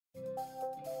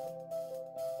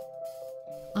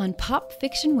On Pop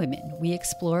Fiction Women, we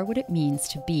explore what it means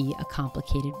to be a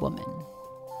complicated woman.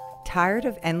 Tired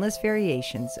of endless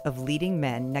variations of leading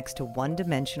men next to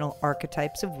one-dimensional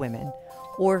archetypes of women,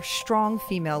 or strong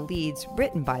female leads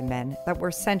written by men that were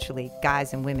essentially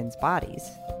guys in women's bodies?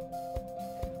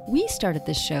 We started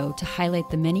this show to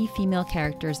highlight the many female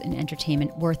characters in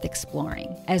entertainment worth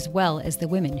exploring, as well as the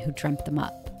women who dreamt them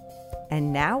up.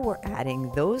 And now we're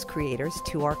adding those creators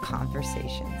to our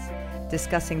conversations,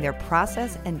 discussing their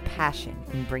process and passion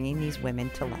in bringing these women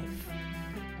to life.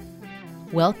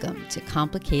 Welcome to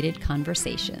Complicated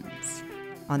Conversations.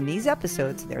 On these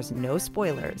episodes, there's no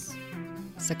spoilers.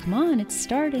 So come on, it's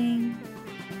starting.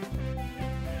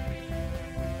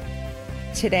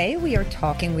 Today we are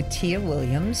talking with Tia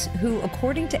Williams, who,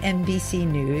 according to NBC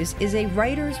News, is a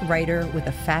writer's writer with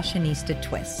a fashionista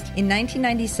twist. In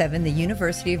 1997, the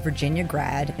University of Virginia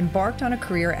grad embarked on a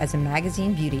career as a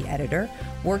magazine beauty editor,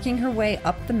 working her way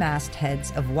up the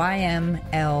mastheads of YM,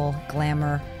 Elle,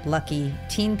 Glamour, Lucky,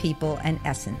 Teen People, and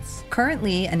Essence.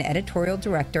 Currently an editorial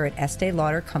director at Estee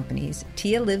Lauder Companies,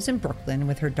 Tia lives in Brooklyn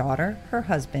with her daughter, her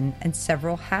husband, and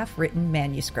several half-written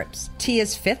manuscripts.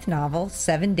 Tia's fifth novel,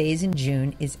 7 Days in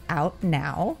June, is out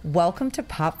now. Welcome to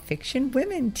Pop Fiction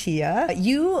Women, Tia.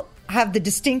 You have the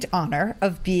distinct honor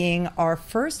of being our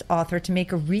first author to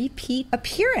make a repeat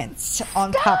appearance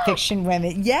on Pop Fiction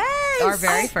Women. Yes! Our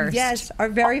very first. Yes, our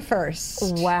very first.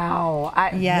 Wow.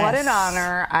 Yes. What an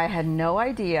honor. I had no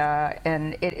idea,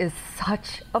 and it is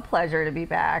such a pleasure to be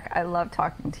back. I love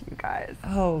talking to you guys.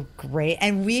 Oh, great.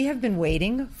 And we have been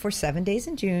waiting for 7 Days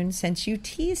in June since you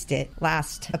teased it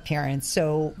last appearance.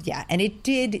 So, yeah, and it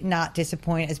did not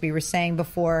disappoint. As we were saying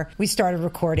before we started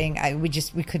recording,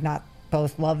 we could not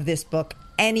both love this book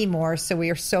anymore. So we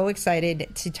are so excited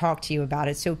to talk to you about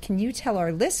it. So can you tell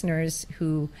our listeners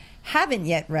who haven't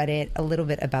yet read it a little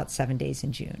bit about 7 Days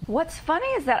in June? What's funny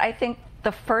is that I think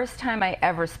the first time I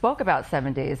ever spoke about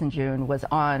 7 Days in June was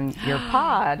on your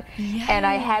pod, and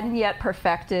I hadn't yet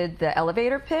perfected the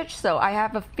elevator pitch, so I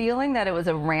have a feeling that it was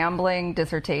a rambling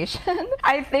dissertation.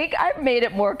 I think I've made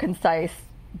it more concise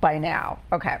by now.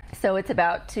 Okay, so it's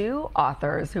about two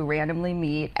authors who randomly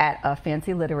meet at a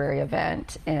fancy literary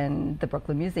event in the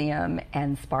Brooklyn Museum,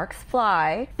 and sparks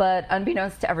fly. But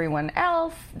unbeknownst to everyone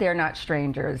else, they're not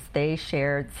strangers. They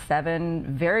shared 7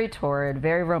 very torrid,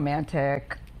 very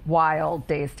romantic, wild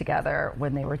days together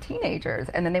when they were teenagers,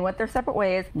 and then they went their separate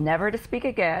ways, never to speak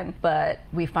again. But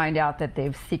we find out that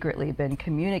they've secretly been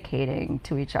communicating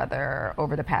to each other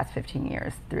over the past 15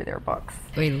 years through their books.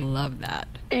 We love that.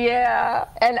 Yeah,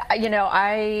 and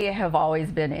I have always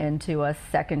been into a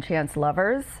second chance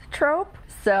lovers trope,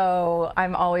 so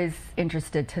I'm always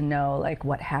interested to know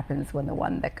what happens when the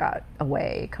one that got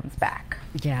away comes back.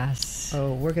 Yes.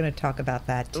 Oh, we're going to talk about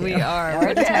that too. We are.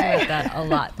 We're going to talk about that a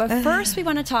lot. But first, we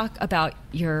want to talk about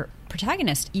your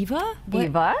protagonist, Eva?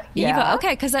 Eva, yeah. Eva, okay,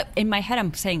 because in my head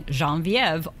I'm saying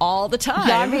Genevieve all the time.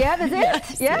 Genevieve is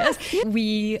it? Yes.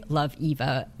 We love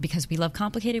Eva because we love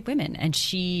complicated women, and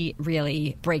she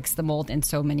really breaks the mold in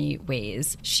so many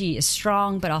ways. She is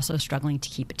strong, but also struggling to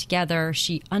keep it together.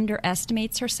 She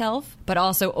underestimates herself, but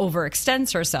also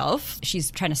overextends herself.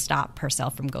 She's trying to stop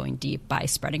herself from going deep by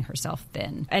spreading herself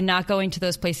thin and not going to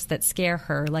those places that scare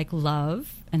her, like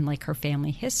love and like her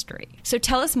family history. So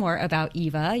tell us more about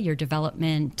Eva, your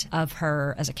development of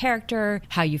her as a character,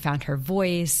 how you found her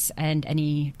voice, and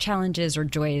any challenges or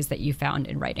joys that you found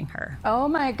in writing her. Oh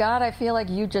my God, I feel like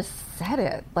you just said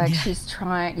it. She's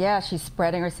she's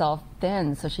spreading herself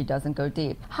thin so she doesn't go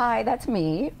deep. Hi, that's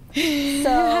me.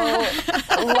 So,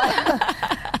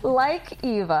 like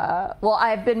Eva, well,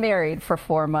 I've been married for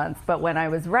 4 months, but when I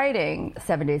was writing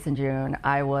 7 Days in June,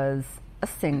 I was a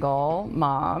single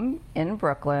mom in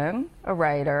Brooklyn, a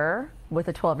writer with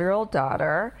a 12-year-old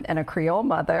daughter and a Creole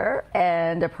mother,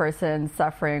 and a person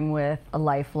suffering with a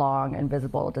lifelong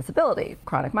invisible disability,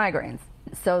 chronic migraines.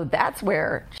 So that's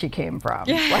where she came from.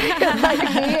 It's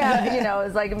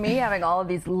like me having all of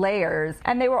these layers.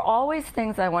 And they were always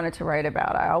things I wanted to write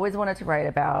about. I always wanted to write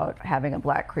about having a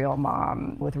Black Creole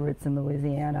mom with roots in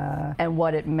Louisiana and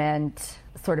what it meant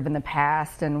sort of in the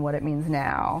past and what it means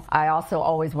now. I also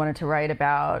always wanted to write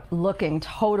about looking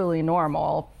totally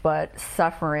normal, but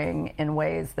suffering in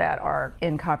ways that are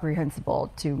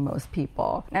incomprehensible to most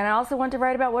people. And I also wanted to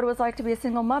write about what it was like to be a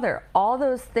single mother. All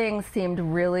those things seemed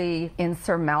really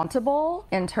insurmountable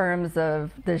in terms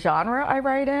of the genre I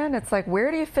write in. It's like,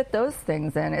 where do you fit those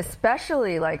things in?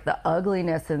 Especially like the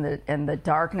ugliness and the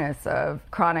darkness of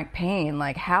chronic pain.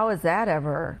 Like, how is that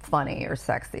ever funny or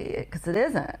sexy? Because it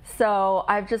isn't. So so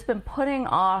I've just been putting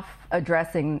off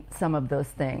addressing some of those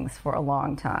things for a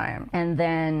long time. And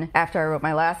then after I wrote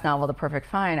my last novel, The Perfect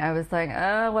Find, I was like,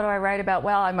 what do I write about?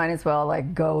 Well, I might as well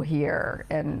like go here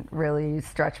and really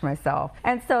stretch myself.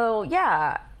 And so,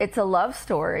 yeah, it's a love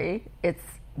story. It's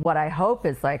what I hope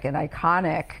is like an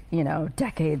iconic,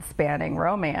 decade-spanning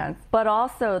romance. But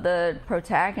also the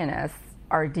protagonists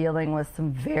are dealing with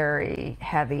some very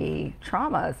heavy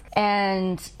traumas.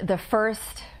 And the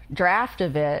first draft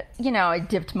of it, I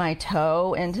dipped my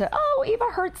toe into, Eva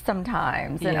hurts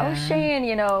sometimes. And Shane,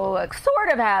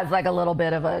 sort of has like a little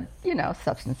bit of a,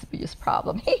 substance abuse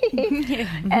problem.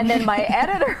 And then my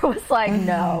editor was like,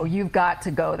 no, you've got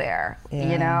to go there,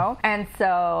 And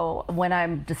so when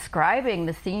I'm describing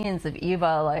the scenes of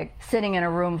Eva, like sitting in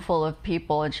a room full of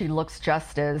people and she looks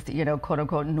just as, quote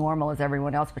unquote, normal as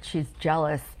everyone else, but she's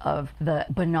jealous of the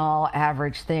banal,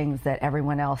 average things that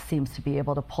everyone else seems to be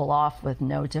able to pull off with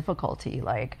no difficulty,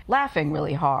 like laughing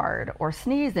really hard or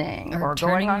sneezing or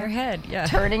turning going on your head,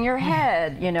 turning your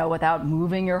head, without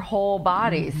moving your whole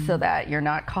body so that you're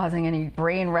not causing any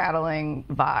brain rattling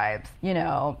vibes,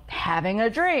 having a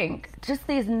drink, just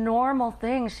these normal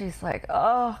things. She's like,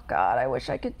 oh God, I wish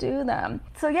I could do them.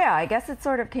 So yeah, I guess it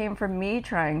sort of came from me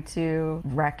trying to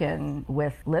reckon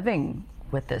with living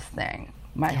with this thing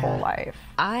my whole life.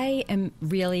 I am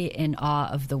really in awe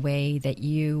of the way that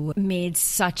you made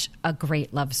such a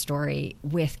great love story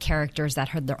with characters that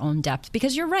had their own depth.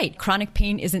 Because you're right, chronic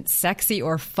pain isn't sexy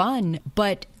or fun,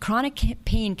 but chronic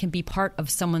pain can be part of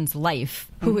someone's life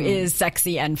who is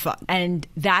sexy and fun. And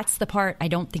that's the part I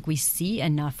don't think we see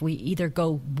enough. We either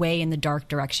go way in the dark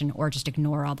direction or just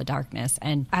ignore all the darkness.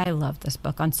 And I love this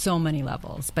book on so many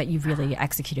levels, but you really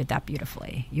executed that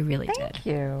beautifully. You really did. Thank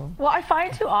you. Well, I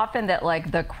find too often that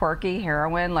like the quirky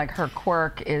heroine, like her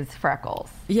quirk is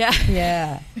freckles. Yeah.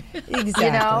 Yeah.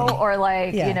 Exactly. Or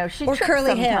like, she or trips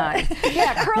curly sometimes. hair.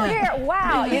 Yeah, curly hair.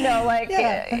 Wow.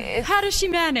 How does she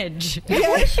manage?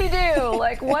 What does she do?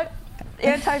 Like, what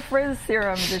anti-frizz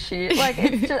serum does she, like,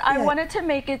 it's just, I wanted to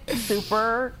make it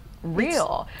super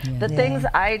real. The things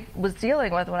I was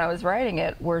dealing with when I was writing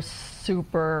it were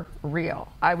super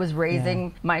real. I was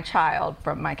raising my child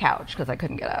from my couch because I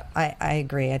couldn't get up. I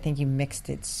agree. I think you mixed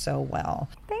it so well.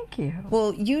 Thank you.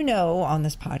 Well, on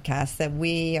this podcast that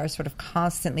we are sort of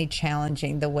constantly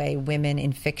challenging the way women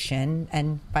in fiction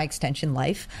and by extension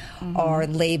life are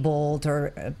labeled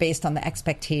or based on the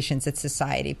expectations that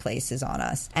society places on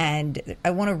us. And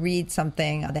I want to read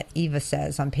something that Eva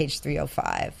says on page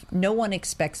 305. No one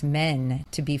expects men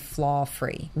to be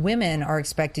flaw-free. Women are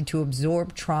expected to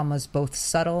absorb traumas both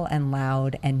subtle and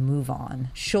loud and move on.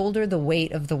 Shoulder the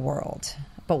weight of the world.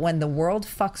 But when the world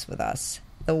fucks with us,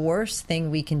 the worst thing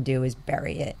we can do is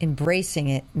bury it. Embracing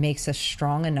it makes us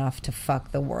strong enough to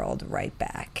fuck the world right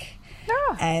back.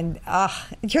 And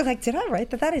you're like, did I write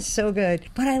that? That is so good.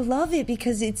 But I love it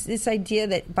because it's this idea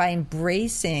that by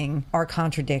embracing our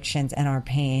contradictions and our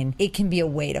pain, it can be a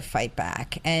way to fight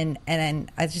back. And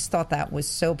I just thought that was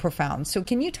so profound. So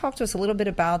can you talk to us a little bit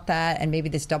about that and maybe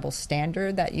this double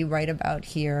standard that you write about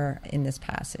here in this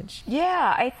passage?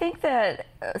 Yeah, I think that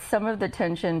some of the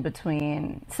tension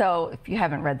between, so if you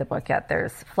haven't read the book yet,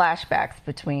 there's flashbacks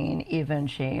between Eva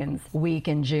and Shane's week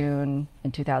in June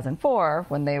in 2004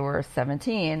 when they were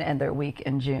 17 and their week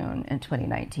in June in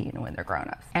 2019 when they're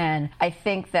grown-ups. And I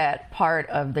think that part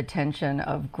of the tension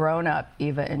of grown-up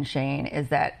Eva and Shane is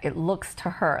that it looks to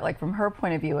her, like from her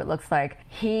point of view, it looks like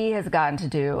he has gotten to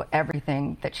do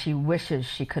everything that she wishes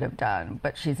she could have done,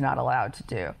 but she's not allowed to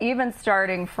do. Even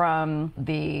starting from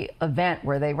the event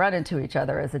where they run into each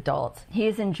other as adults,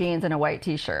 he's in jeans and a white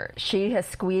t-shirt. She has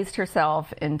squeezed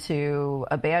herself into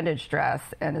a bandage dress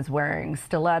and is wearing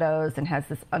stilettos and has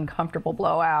this uncomfortable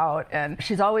blowout, and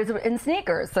she's always in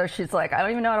sneakers, so she's like, I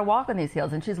don't even know how to walk on these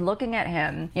heels. And she's looking at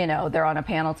him, they're on a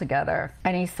panel together,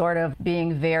 and he's sort of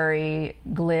being very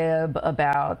glib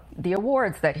about the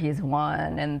awards that he's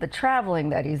won and the traveling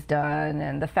that he's done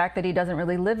and the fact that he doesn't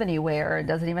really live anywhere and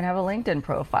doesn't even have a LinkedIn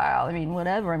profile. I mean,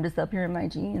 whatever, I'm just up here in my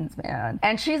jeans, man.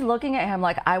 And she's looking at him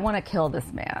like, I want to kill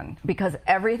this man because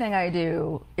everything I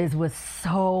do is with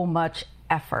so much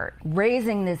effort.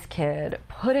 Raising this kid,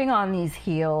 putting on these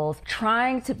heels,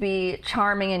 trying to be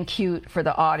charming and cute for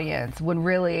the audience when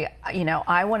really,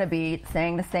 I want to be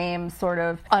saying the same sort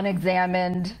of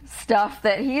unexamined stuff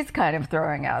that he's kind of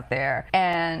throwing out there.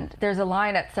 And there's a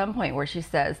line at some point where she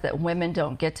says that women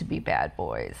don't get to be bad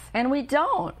boys. And we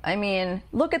don't. I mean,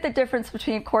 look at the difference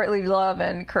between Courtney Love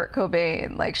and Kurt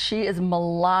Cobain. Like, she is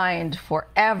maligned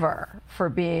forever for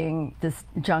being this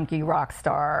junkie rock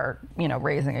star,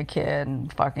 raising a kid and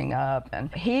and fucking up.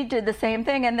 And he did the same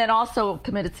thing and then also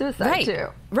committed suicide too.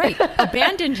 Right.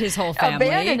 Abandoned his whole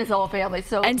family.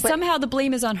 So, somehow the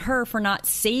blame is on her for not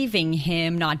saving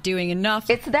him, not doing enough.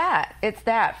 It's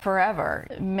that forever.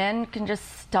 Men can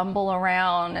just stumble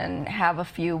around and have a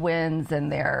few wins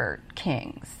and they're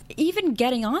kings. Even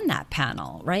getting on that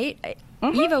panel, right?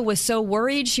 Eva was so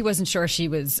worried. She wasn't sure she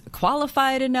was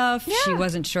qualified enough. Yeah. She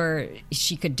wasn't sure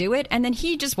she could do it. And then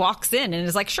he just walks in and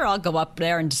is like, sure, I'll go up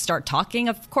there and just start talking.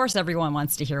 Of course, everyone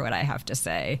wants to hear what I have to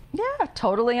say. Yeah,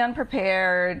 totally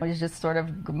unprepared. He's just sort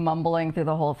of mumbling through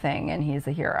the whole thing, and he's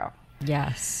a hero.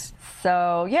 Yes.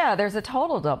 So, yeah, there's a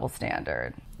total double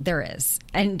standard. There is.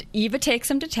 And Eva takes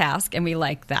him to task, and we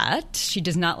like that. She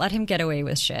does not let him get away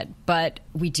with shit. But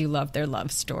we do love their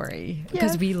love story.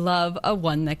 Because we love a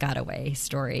one that got away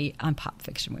story on Pop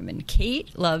Fiction Women.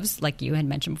 Kate loves, like you had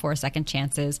mentioned before, second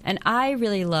chances. And I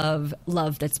really love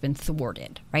love that's been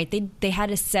thwarted, right? They had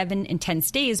a 7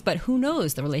 intense days, but who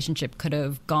knows? The relationship could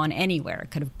have gone anywhere. It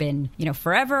could have been,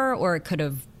 forever, or it could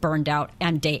have burned out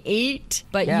on day 8.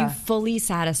 But you fully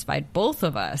satisfied both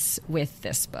of us with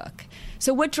this book.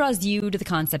 So what draws you to the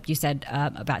concept you said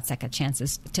about second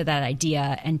chances, to that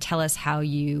idea, and tell us how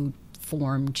you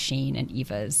formed Shane and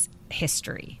Eva's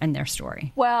history and their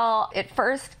story? Well, it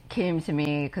first came to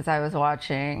me because I was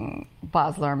watching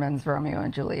Baz Luhrmann's Romeo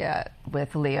and Juliet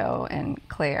with Leo and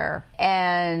Claire.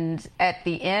 And at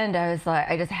the end, I was like,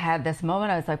 I just had this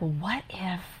moment. I was like, well, what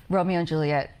if Romeo and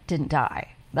Juliet didn't die?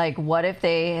 Like, what if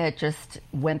they had just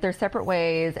went their separate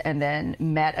ways and then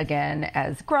met again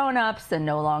as grown-ups and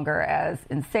no longer as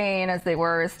insane as they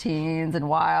were as teens and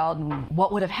wild? And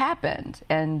what would have happened?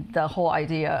 And the whole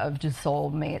idea of, do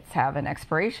soulmates have an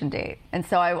expiration date? And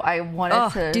so I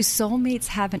wanted to... Do soulmates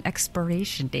have an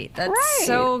expiration date? That's right.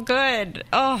 So good.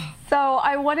 Oh. So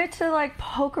I wanted to,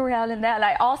 poke around in that. And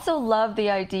I also love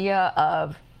the idea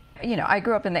of... I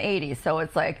grew up in the 80s, so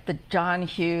it's like the John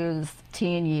Hughes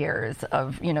teen years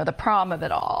of, the prom of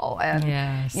it all. And,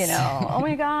 oh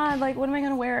my God, what am I going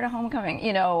to wear at a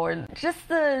homecoming? Or just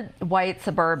the white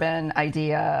suburban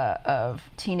idea of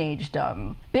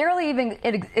teenagedom. Barely even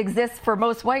it exists for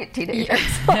most white teenagers.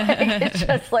 It's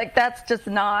just that's just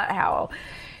not how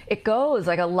it goes.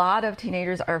 A lot of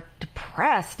teenagers are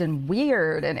depressed and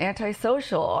weird and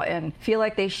antisocial and feel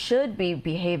like they should be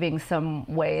behaving some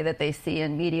way that they see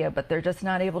in media, but they're just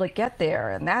not able to get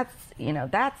there. And that's,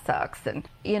 that sucks. And,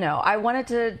 I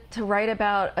wanted to write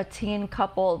about a teen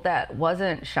couple that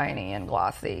wasn't shiny and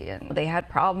glossy, and they had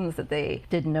problems that they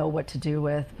didn't know what to do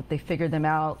with, but they figured them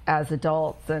out as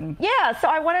adults. And so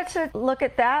I wanted to look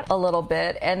at that a little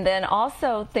bit, and then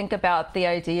also think about the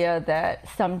idea that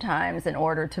sometimes in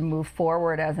order to move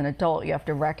forward as an adult, you have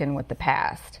to reckon with the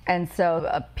past. And so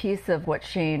a piece of what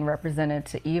Shane represented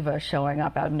to Eva showing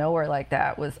up out of nowhere like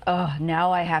that was,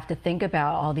 now I have to think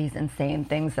about all these insane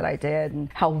things that I did and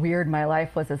how weird my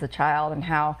life was as a child and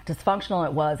how dysfunctional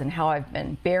it was and how I've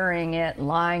been burying it,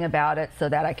 lying about it so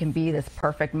that I can be this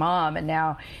perfect mom. And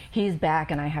now he's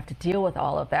back and I have to deal with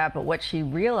all of that. But what she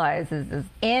realizes is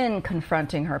in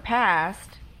confronting her past,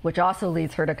 which also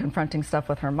leads her to confronting stuff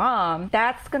with her mom,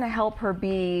 that's going to help her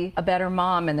be a better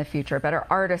mom in the future, a better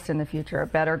artist in the future, a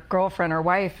better girlfriend or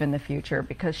wife in the future,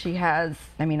 because she has,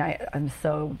 I'm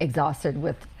so exhausted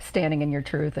with standing in your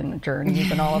truth and journeys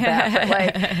and all of that,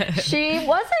 but she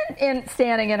wasn't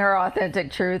standing in her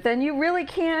authentic truth, and you really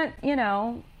can't,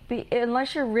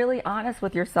 unless you're really honest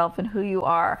with yourself and who you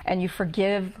are, and you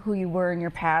forgive who you were in your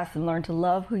past and learn to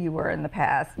love who you were in the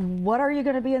past, what are you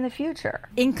going to be in the future?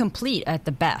 Incomplete at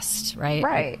the best, right?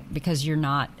 Right. Because you're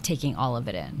not taking all of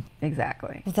it in.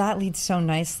 Exactly. Well, that leads so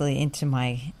nicely into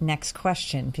my next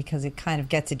question, because it kind of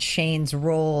gets at Shane's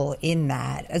role in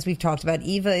that. As we've talked about,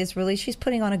 Eva is really, she's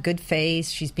putting on a good face,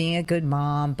 she's being a good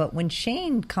mom, but when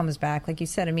Shane comes back, like you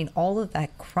said, all of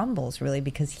that crumbles really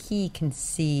because he can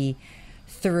see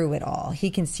through it all. He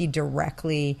can see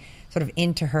directly sort of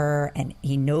into her, and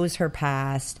he knows her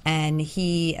past, and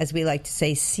he, as we like to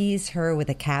say, sees her with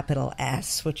a capital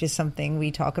S, which is something we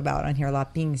talk about on here a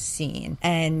lot, being seen.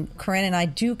 And Corinne and I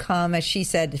do come, as she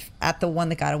said, at the One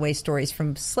That Got Away stories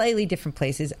from slightly different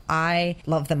places. I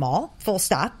love them all, full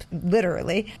stop,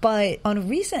 literally. But on a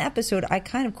recent episode, I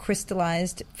kind of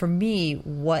crystallized for me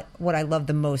what I love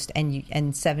the most,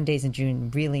 and 7 Days in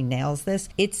June really nails this.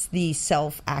 It's the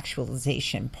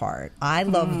self-actualization part. I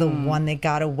love the One That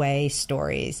Got Away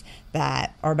stories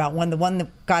that are about when the one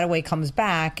that got away comes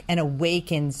back and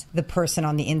awakens the person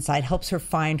on the inside, helps her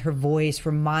find her voice,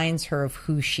 reminds her of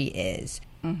who she is.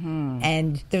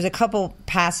 And there's a couple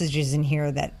passages in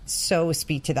here that so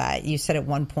speak to that. You said at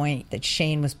one point that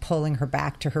Shane was pulling her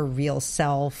back to her real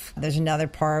self. There's another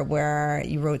part where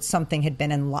you wrote something had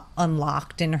been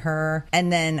unlocked in her.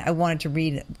 And then I wanted to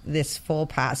read this full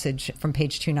passage from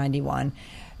page 291.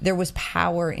 There was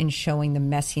power in showing the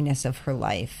messiness of her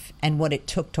life and what it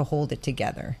took to hold it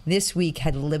together. This week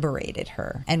had liberated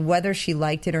her. And whether she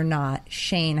liked it or not,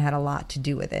 Shane had a lot to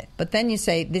do with it. But then you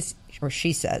say this, or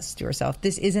she says to herself,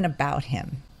 this isn't about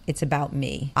him. It's about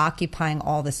me, occupying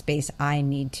all the space I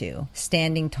need to,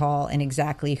 standing tall in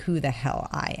exactly who the hell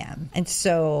I am. And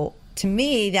so to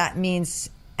me, that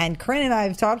means... And Corinne and I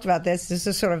have talked about this. This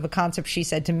is sort of a concept she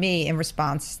said to me in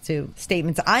response to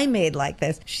statements I made like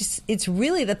this. It's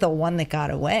really that the one that got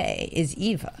away is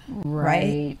Eva,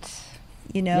 right?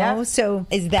 You know? Yep. So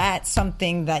is that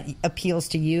something that appeals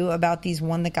to you about these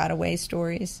one that got away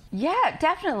stories? Yeah,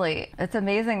 definitely. It's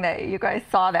amazing that you guys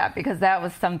saw that, because that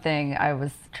was something I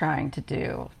was trying to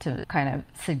do, to kind of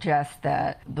suggest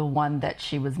that the one that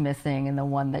she was missing and the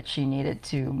one that she needed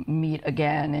to meet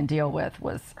again and deal with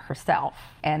was herself,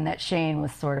 and that Shane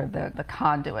was sort of the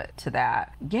conduit to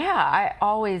that. Yeah, I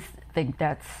always think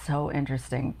that's so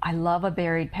interesting. I love a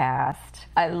buried past.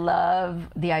 I love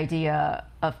the idea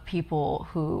of people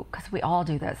who, because we all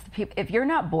do this. If you're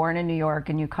not born in New York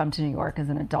and you come to New York as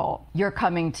an adult, you're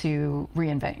coming to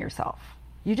reinvent yourself.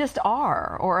 You just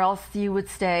are, or else you would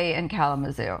stay in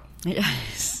Kalamazoo.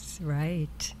 Yes,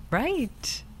 right.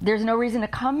 There's no reason to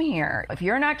come here. If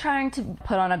you're not trying to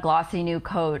put on a glossy new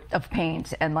coat of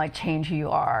paint and like change who you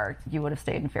are, you would have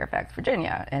stayed in Fairfax,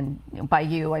 Virginia. And by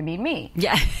you, I mean me.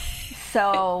 Yeah.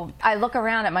 So I look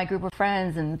around at my group of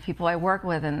friends and the people I work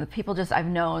with and the people just I've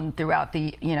known throughout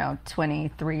the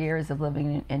 23 years of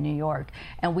living in New York,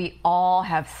 and we all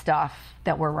have stuff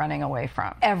that we're running away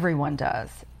from. Everyone does.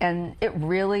 And it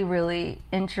really, really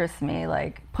interests me,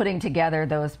 like putting together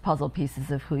those puzzle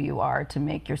pieces of who you are to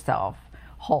make yourself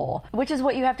whole, which is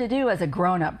what you have to do as a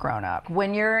grown-up.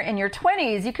 When you're in your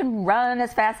 20s, you can run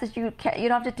as fast as you can. You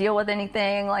don't have to deal with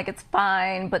anything, like it's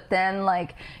fine. But then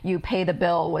like you pay the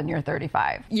bill when you're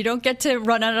 35. You don't get to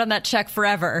run out on that check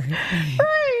forever.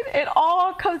 Right. It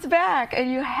all comes back,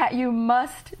 and you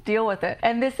must deal with it.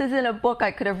 And this isn't a book I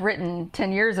could have written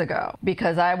 10 years ago,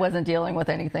 because I wasn't dealing with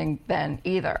anything then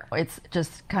either. It's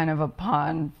just kind of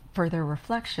upon further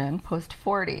reflection post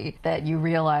 40 that you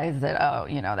realize that,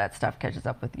 that stuff catches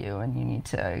up with you and you need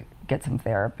to get some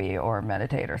therapy or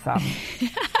meditate or something.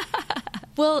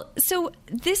 Well, so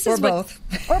this is both.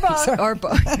 Or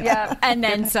both. Yeah. And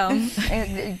then some.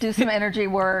 Do some energy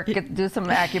work, do some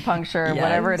acupuncture, Yes.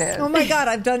 whatever it is. Oh my God,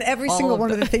 I've done every single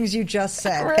one of the things you just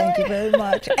said. Right. Thank you very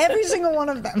much. Every single one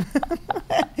of them.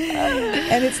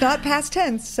 And it's not past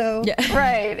tense, so. Yeah.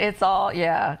 Right. It's all,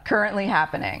 currently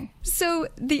happening. So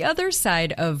the other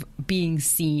side of being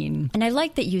seen, and I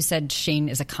like that you said Shane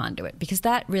is a conduit, because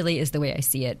that really is the way I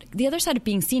see it. The other side of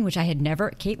being seen, which I had never,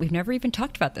 Kate, we've never even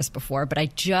talked about this before, but I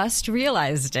just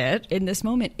realized it in this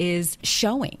moment, is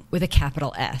showing with a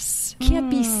capital S. You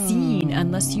can't be seen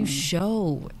unless you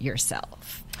show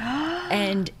yourself.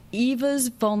 And Eva's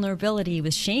vulnerability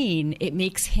with Shane, it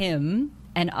makes him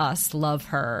and us love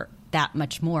her that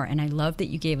much more. And I love that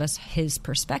you gave us his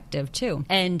perspective too.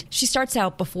 And she starts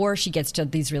out, before she gets to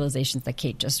these realizations that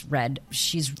Kate just read,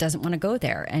 she doesn't want to go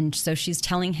there. And so she's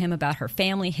telling him about her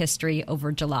family history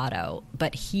over gelato,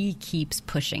 but he keeps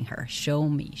pushing her. Show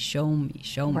me.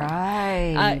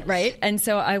 Right. Right. And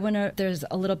so there's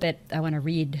a little bit I want to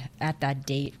read at that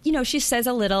date. She says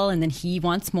a little and then he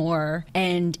wants more.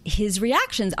 And his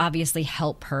reactions obviously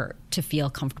help her to feel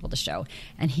comfortable to show.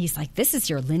 And he's like, this is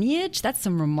your lineage? That's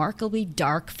some remarkably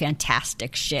dark,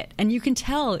 fantastic shit. And you can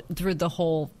tell through the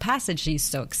whole passage, he's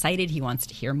so excited. He wants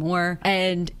to hear more.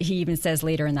 And he even says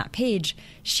later in that page,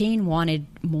 Shane wanted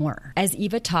more. As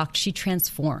Eva talked, she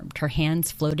transformed, her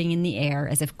hands floating in the air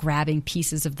as if grabbing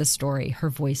pieces of the story, her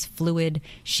voice fluid,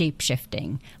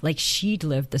 shape-shifting, like she'd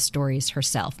lived the stories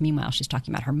herself. Meanwhile, she's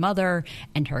talking about her mother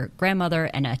and her grandmother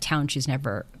and a town she's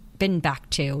never been back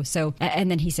to. So,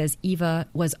 and then he says, Eva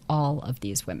was all of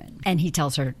these women. And he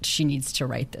tells her she needs to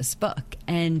write this book.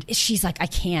 And she's like, I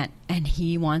can't. And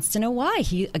he wants to know why.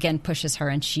 He again pushes her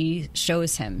and she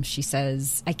shows him. She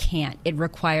says, I can't. It'd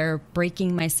require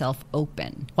breaking myself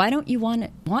open. Why don't you want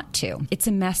to? It's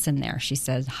a mess in there, she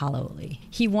says hollowly.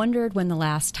 He wondered when the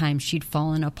last time she'd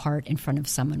fallen apart in front of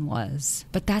someone was.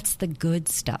 But that's the good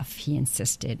stuff, he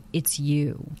insisted. It's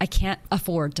you. I can't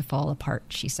afford to fall apart,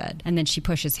 she said. And then she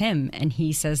pushes him and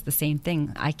he says the same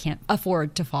thing. I can't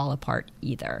afford to fall apart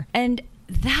either. And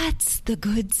that's the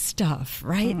good stuff,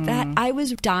 right? That I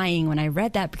was dying when I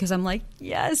read that because I'm like,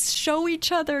 yes, show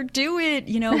each other, do it,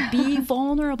 be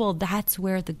vulnerable. That's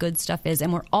where the good stuff is.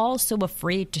 And we're all so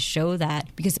afraid to show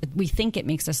that because we think it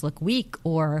makes us look weak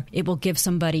or it will give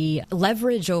somebody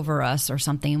leverage over us or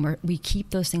something. And we keep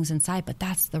those things inside, but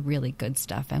that's the really good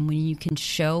stuff. And when you can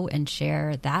show and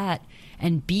share that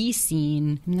and be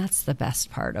seen, that's the best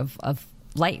part of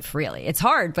life, really. It's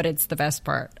hard, but it's the best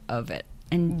part of it.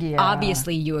 And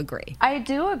obviously you agree. I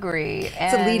do agree.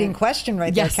 It's a leading question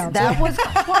right there, Counselor. That was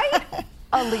quite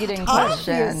a leading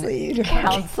question,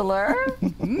 Counselor.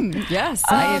 Yes,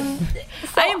 I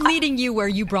am leading you where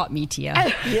you brought me,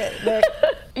 Tia.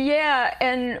 Yeah,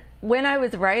 and when I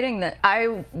was writing that,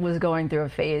 I was going through a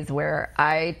phase where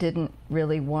I didn't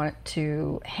really want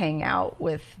to hang out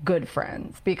with good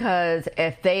friends because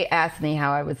if they asked me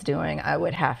how I was doing, I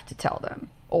would have to tell them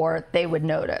or they would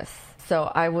notice. So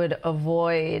I would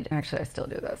avoid, actually I still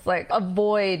do this,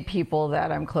 avoid people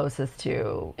that I'm closest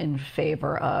to in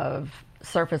favor of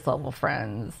surface level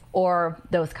friends or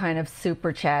those kind of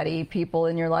super chatty people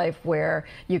in your life where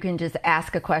you can just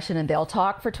ask a question and they'll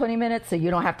talk for 20 minutes so you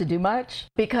don't have to do much,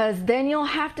 because then you'll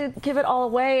have to give it all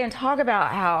away and talk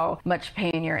about how much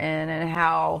pain you're in and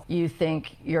how you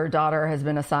think your daughter has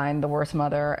been assigned the worst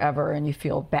mother ever and you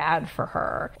feel bad for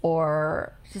her,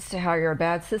 or just how you're a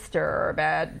bad sister or a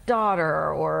bad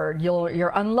daughter or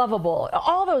you're unlovable,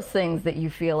 all those things that you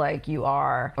feel like you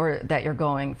are or that you're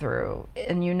going through.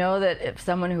 And you know that if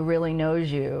someone who really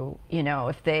knows you,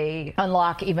 if they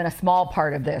unlock even a small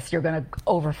part of this, you're going to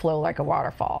overflow like a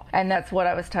waterfall. And that's what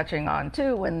I was touching on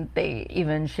too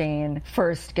when Shane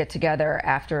first get together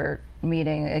after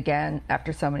meeting again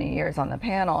after so many years on the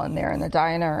panel, and they're in the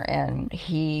diner and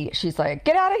she's like,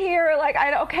 get out of here,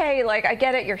 I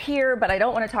get it, you're here, but I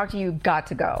don't want to talk to you, got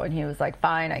to go. And he was like,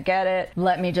 fine, I get it,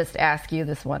 let me just ask you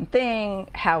this one thing,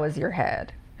 how is your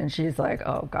head? And she's like,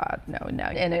 oh God, no.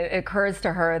 And it occurs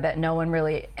to her that no one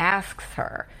really asks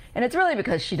her. And it's really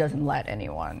because she doesn't let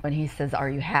anyone. When he says, are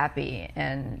you happy?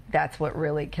 And that's what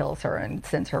really kills her and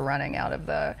sends her running out of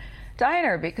the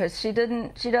diner, because she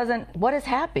doesn't, what is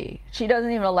happy? She doesn't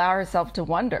even allow herself to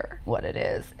wonder what it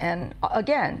is. And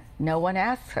again, no one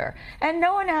asks her. And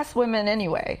no one asks women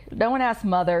anyway. No one asks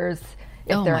mothers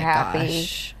if they're happy.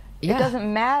 Yeah. It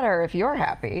doesn't matter if you're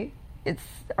happy.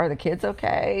 Are the kids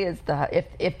okay?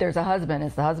 If there's a husband,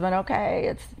 is the husband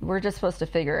okay? We're just supposed to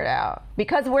figure it out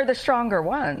because we're the stronger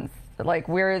ones.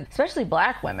 Especially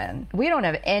black women, we don't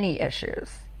have any issues.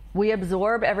 We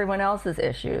absorb everyone else's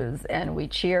issues and we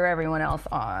cheer everyone else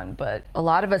on, but a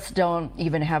lot of us don't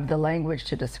even have the language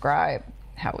to describe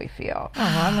how we feel. Oh,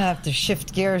 I'm gonna have to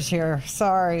shift gears here.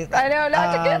 Sorry. I know,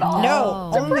 not to get all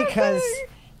no, only because.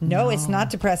 No, it's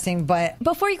not depressing, but...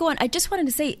 Before you go on, I just wanted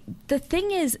to say, the thing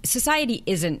is, society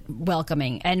isn't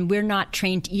welcoming, and we're not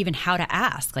trained even how to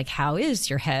ask. How is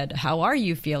your head? How are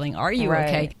you feeling? Are you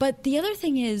okay? But the other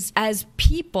thing is, as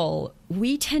people,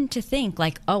 we tend to think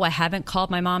I haven't called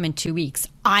my mom in 2 weeks.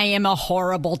 I am a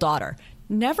horrible daughter.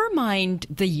 Never mind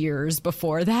the years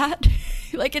before that.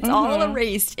 It's all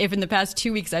erased if in the past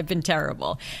 2 weeks I've been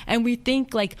terrible. And we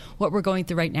think what we're going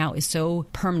through right now is so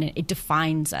permanent. It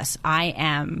defines us. I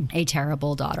am a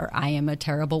terrible daughter. I am a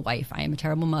terrible wife. I am a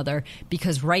terrible mother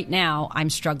because right now I'm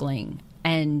struggling.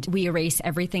 And we erase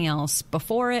everything else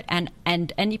before it and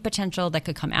any potential that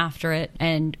could come after it.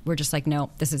 And we're just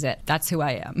no, this is it. That's who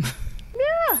I am.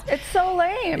 Yeah, it's so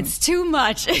lame. It's too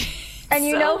much. And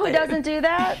you know who doesn't do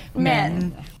that?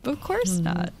 Men. Of course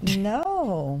not.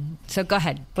 No. So go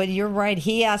ahead. But you're right.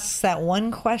 He asks that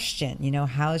one question,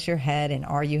 how's your head and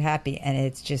are you happy? And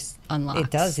it's just... Unlocks.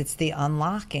 It does. It's the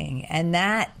unlocking. And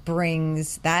that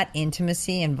brings, that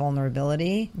intimacy and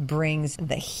vulnerability brings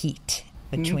the heat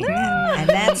between them. And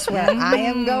that's where I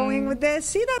am going with this.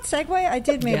 See that segue? I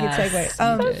did make it segue.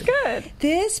 That's good.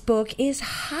 This book is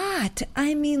hot.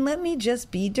 I mean, let me just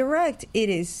be direct. It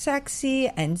is sexy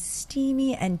and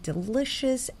steamy and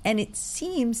delicious, and it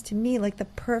seems to me like the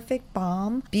perfect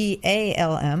balm,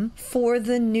 BALM, for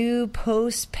the new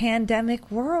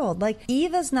post-pandemic world.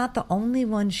 Eva's not the only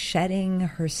one shedding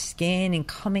her skin and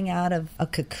coming out of a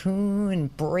cocoon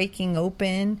and breaking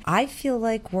open. I feel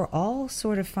like we're all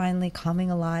sort of finally coming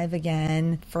alive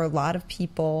again. For a lot of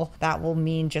people, that will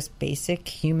mean just basic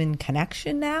human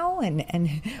connection now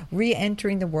and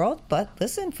re-entering the world. But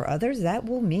listen, for others, that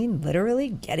will mean literally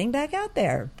getting back out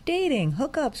there, dating,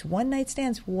 hookups, one-night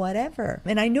stands, whatever.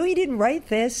 And I know you didn't write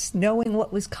this knowing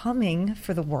what was coming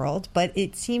for the world, but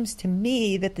it seems to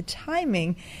me that the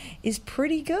timing is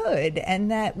pretty good and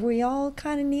that we all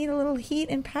kind of need a little heat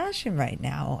and passion right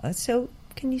now. So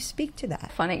Can you speak to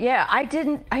that? Funny. Yeah,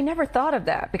 I never thought of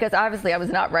that because obviously I was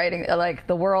not writing, like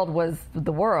the world was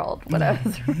the world when I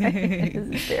was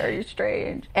writing. It's very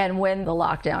strange. And when the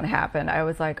lockdown happened, I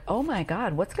was like, oh my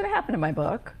God, what's going to happen to my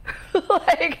book?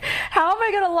 Like, how am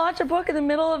I going to launch a book in the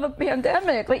middle of a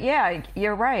pandemic? But yeah,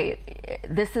 you're right.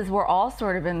 We're all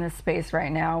sort of in this space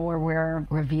right now where we're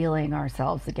revealing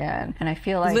ourselves again. And I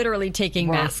feel like literally taking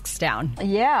masks down.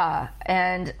 Yeah.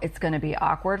 And it's going to be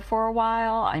awkward for a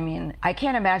while. I mean, I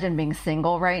can't imagine being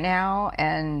single right now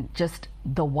and just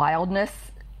the wildness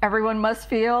everyone must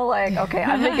feel like, okay,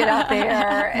 I'm going to get out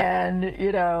there and,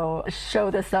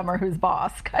 show the summer who's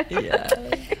boss kind of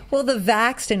thing. Well, the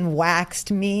vaxxed and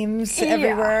waxed memes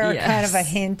everywhere are kind of a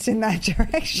hint in that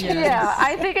direction. Yeah,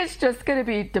 I think it's just going to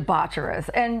be debaucherous.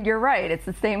 And you're right. It's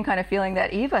the same kind of feeling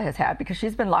that Eva has had because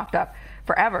she's been locked up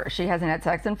forever. She hasn't had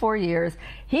sex in 4 years.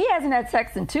 He hasn't had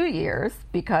sex in 2 years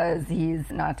because he's,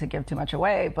 not to give too much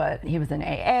away, but he was in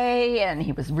AA and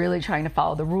he was really trying to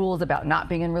follow the rules about not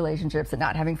being in relationships and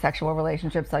not having sexual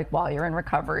relationships like while you're in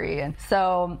recovery. And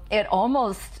so it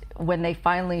almost, when they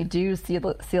finally do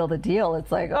seal the deal,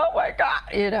 it's like, oh my God,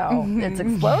 it's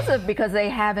explosive because they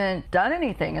haven't done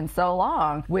anything in so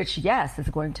long, which, yes, is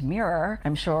going to mirror,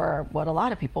 I'm sure, what a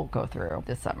lot of people go through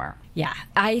this summer. Yeah,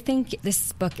 I think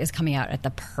this book is coming out at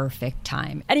the perfect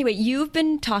time. Anyway, you've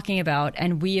been talking about,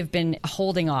 and we have been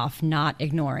holding off, not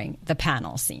ignoring the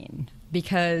panel scene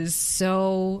because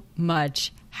so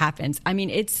much happens. I mean,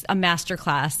 it's a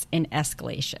masterclass in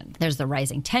escalation. There's the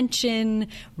rising tension,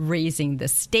 raising the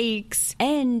stakes,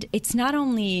 and it's not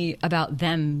only about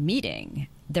them meeting.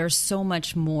 There's so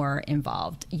much more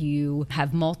involved. You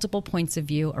have multiple points of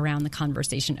view around the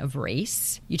conversation of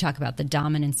race. You talk about the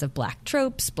dominance of Black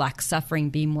tropes, Black suffering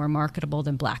being more marketable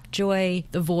than Black joy,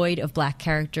 the void of Black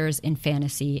characters in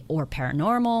fantasy or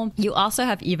paranormal. You also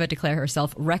have Eva declare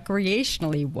herself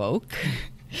recreationally woke.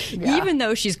 Yeah. Even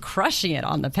though she's crushing it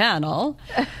on the panel.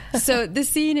 So the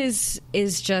scene is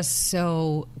just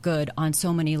so good on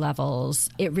so many levels.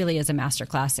 It really is a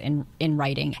masterclass in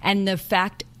writing. And the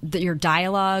fact that your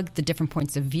dialogue, the different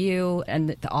points of view, and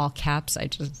the all caps, I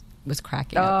just was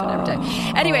cracking up and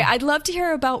everything. Anyway, I'd love to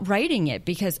hear about writing it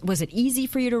because was it easy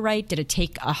for you to write? Did it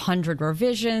take 100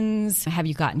 revisions? Have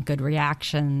you gotten good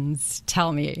reactions?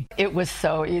 Tell me. It was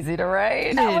so easy to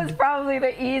write. That was probably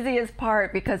the easiest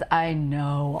part because I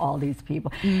know all these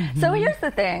people. Mm-hmm. So here's the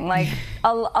thing, like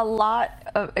a lot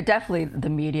of, definitely the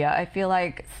media, I feel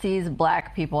like sees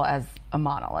Black people as a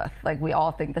monolith. Like we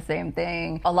all think the same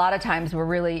thing. A lot of times we're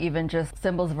really even just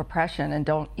symbols of oppression and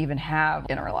don't even have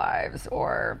inner lives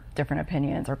or different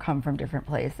opinions or come from different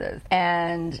places.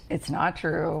 And it's not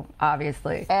true,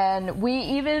 obviously. And we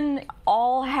even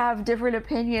all have different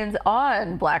opinions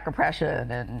on Black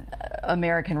oppression and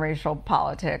American racial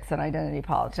politics and identity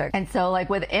politics. And so like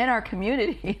within our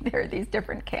community, there are these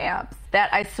different camps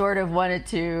that I sort of wanted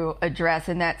to address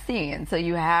in that scene. So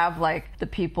you have like the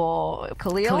people,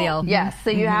 Khalil. Yes.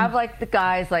 So you have like the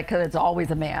guys, like, cause it's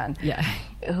always a man. Yeah.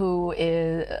 Who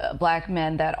is Black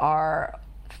men that are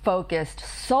focused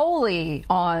solely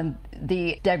on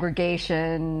the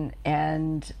degradation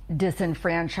and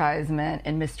disenfranchisement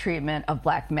and mistreatment of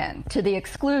Black men to the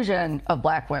exclusion of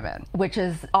Black women, which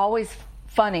is always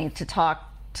funny to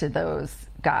talk to those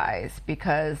guys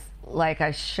because like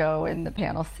I show in the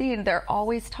panel scene, they're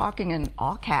always talking in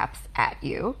all caps at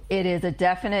you. It is a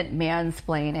definite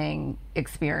mansplaining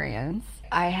experience.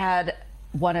 I had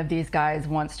one of these guys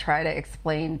once try to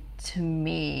explain to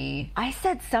me, I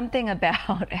said something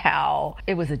about how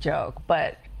it was a joke,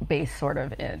 but based sort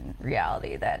of in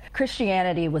reality, that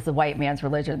Christianity was the white man's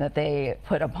religion that they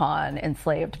put upon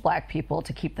enslaved Black people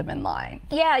to keep them in line.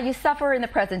 Yeah, you suffer in the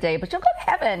present day, but you'll go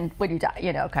to heaven when you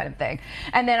die, kind of thing.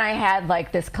 And then I had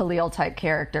like this Khalil type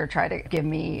character try to give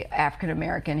me African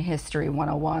American history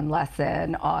 101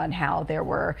 lesson on how there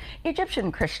were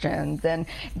Egyptian Christians and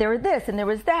there were this and there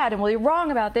was that and well, you're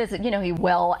wrong about this. And, he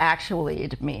well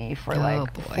actually'd me for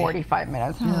 45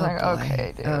 minutes. I was like,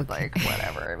 okay, dude, like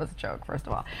whatever. It was a joke, first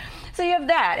of all. So you have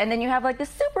that, and then you have like the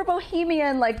super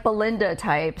bohemian, like Belinda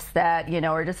types that,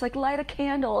 are just like light a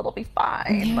candle, it'll be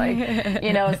fine.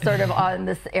 Like, sort of on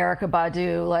this Erykah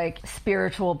Badu, like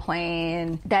spiritual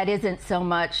plane that isn't so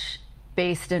much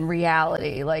based in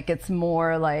reality. Like it's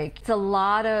more like, it's a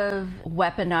lot of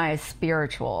weaponized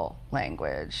spiritual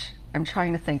language I'm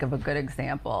trying to think of a good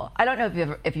example. I don't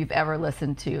know if you've ever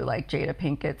listened to like Jada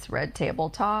Pinkett's Red Table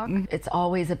Talk. It's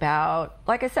always about,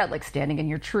 like I said, like standing in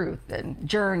your truth and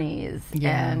journeys.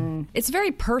 And it's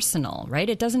very personal, right?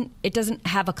 It doesn't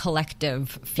have a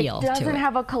collective feel to it. It doesn't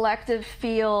have a collective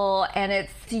feel, and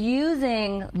it's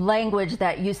using language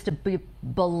that used to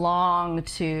belong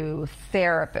to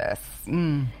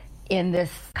therapists. In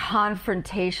this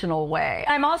confrontational way.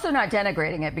 I'm also not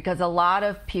denigrating it, because a lot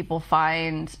of people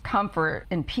find comfort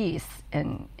and peace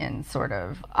in sort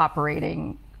of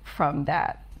operating from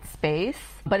that space,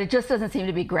 but it just doesn't seem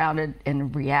to be grounded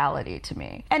in reality to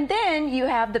me. And then you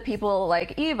have the people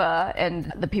like Eva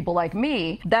and the people like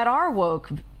me that are woke,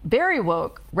 very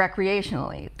woke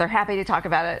recreationally. They're happy to talk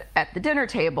about it at the dinner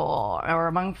table or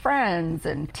among friends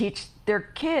and teach their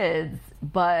kids,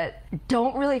 but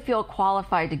don't really feel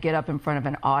qualified to get up in front of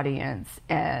an audience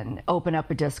and open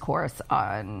up a discourse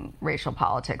on racial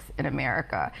politics in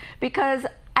America. Because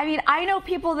I mean, I know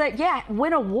people that,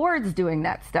 win awards doing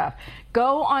that stuff,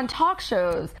 go on talk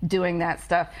shows doing that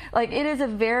stuff. Like, it is a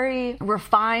very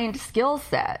refined skill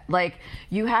set. Like,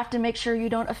 you have to make sure you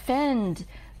don't offend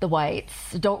the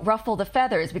whites, don't ruffle the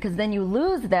feathers, because then you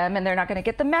lose them and they're not going to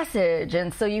get the message.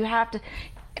 And so you have to...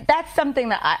 That's something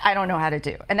that I don't know how to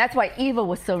do. And that's why Eva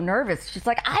was so nervous. She's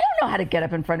like, I don't know how to get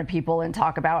up in front of people and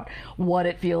talk about what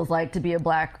it feels like to be a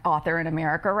Black author in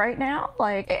America right now.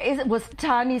 Like, was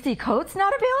Ta-Nehisi Coates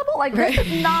not available? Like, this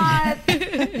is not,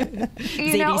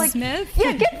 Zadie Smith?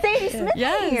 Yeah, get Zadie Smith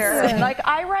yes. in here. Like,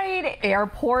 I write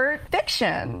airport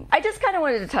fiction. I just kind of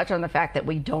wanted to touch on the fact that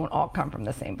we don't all come from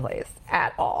the same place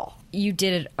at all. You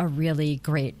did a really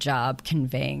great job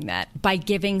conveying that. By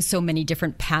giving so many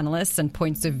different panelists and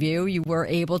points of view, you were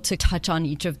able to touch on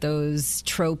each of those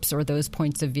tropes or those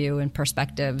points of view and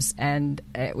perspectives. And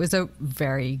it was a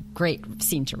very great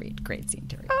scene to read. Great scene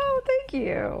to read. Oh, thank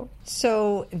you.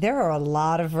 So there are a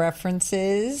lot of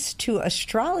references to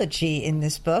astrology in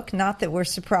this book. Not that we're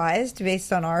surprised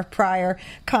based on our prior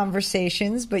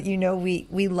conversations, but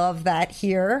we love that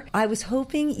here. I was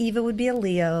hoping Eva would be a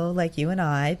Leo like you and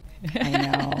I. I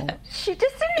know. She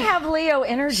just didn't have Leo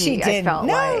energy, She didn't. I felt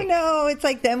like. No. It's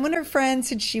like then when her friend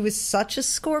said she was such a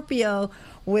Scorpio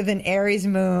with an Aries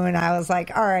moon, I was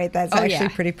like, all right, that's actually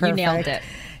pretty perfect. You nailed it.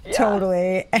 Yeah.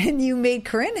 Totally. And you made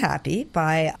Corinne happy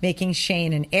by making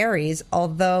Shane an Aries,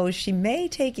 although she may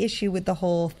take issue with the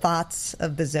whole thoughts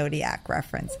of the Zodiac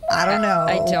reference. I don't know.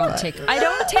 I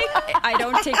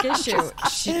don't take issue.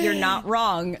 You're not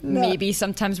wrong. No. Maybe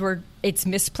sometimes it's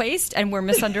misplaced and we're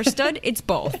misunderstood. It's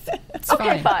both. It's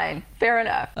fine. Fair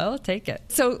enough. I'll take it.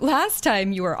 So last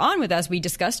time you were on with us, we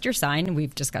discussed your sign.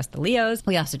 We've discussed the Leos.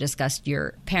 We also discussed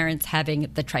your parents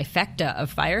having the trifecta of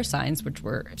fire signs, which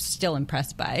we're still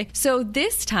impressed by. So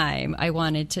this time I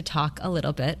wanted to talk a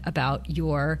little bit about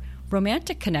your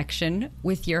romantic connection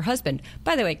with your husband.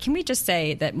 By the way, can we just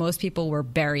say that most people were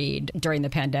buried during the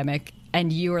pandemic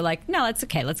and you were like, no, it's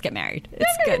okay. Let's get married.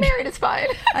 It's good. Get married. It's fine.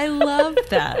 I love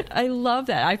that.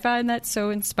 I find that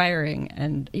so inspiring.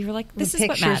 And you were like, this is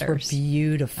what matters. The pictures were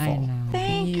beautiful. I know.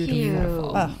 Thank you.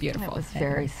 Beautiful. That was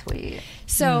very sweet.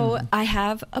 So I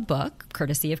have a book,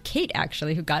 courtesy of Kate,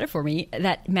 actually, who got it for me,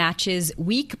 that matches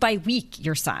week by week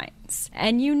your signs.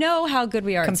 And you know how good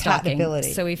we are at stalking.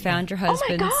 So we found your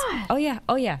husband's. Oh, my God.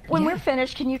 Oh, yeah. When we're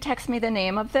finished, can you text me the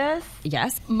name of this?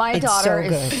 Yes. My daughter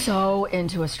is so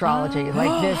into astrology.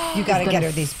 Like this. You got to get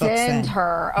her these books. Send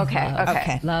her.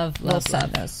 Okay. Love.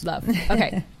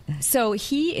 Okay. So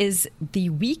he is the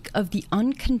week of the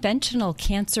unconventional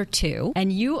Cancer 2,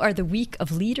 and you are the week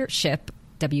of leadership,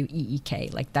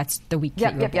 WEEK. Like that's the week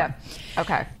that you were born.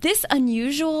 Okay. This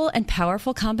unusual and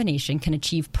powerful combination can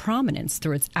achieve prominence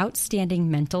through its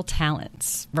outstanding mental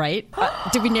talents, right?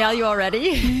 Did we nail you already?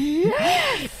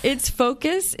 Yes. Its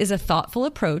focus is a thoughtful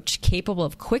approach capable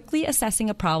of quickly assessing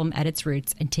a problem at its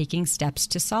roots and taking steps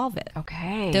to solve it.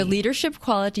 Okay. The leadership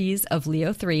qualities of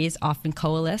Leo 3s often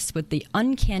coalesce with the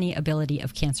uncanny ability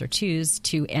of Cancer 2s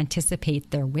to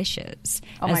anticipate their wishes,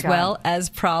 as well as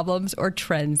problems or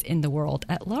trends in the world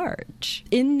at large.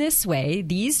 In this way,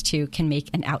 these two can make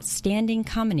an outstanding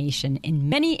combination in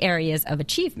many areas of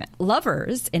achievement.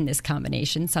 Lovers in this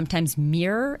combination sometimes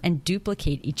mirror and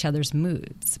duplicate each other's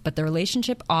moods, but the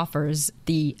relationship offers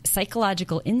the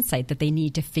psychological insight that they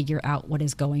need to figure out what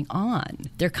is going on.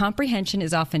 Their comprehension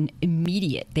is often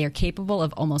immediate. They are capable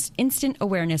of almost instant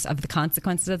awareness of the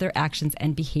consequences of their actions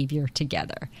and behavior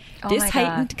together. This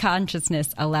heightened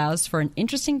consciousness allows for an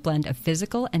interesting blend of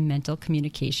physical and mental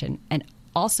communication and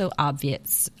also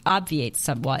obviates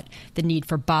somewhat the need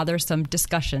for bothersome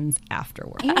discussions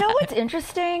afterward. You know what's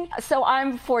interesting? So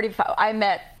I'm 45. I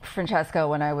met Francesco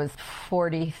when I was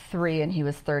 43 and he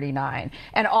was 39.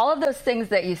 And all of those things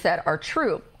that you said are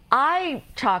true. I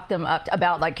chalk them up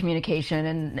about like communication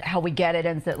and how we get it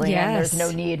instantly and there's no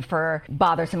need for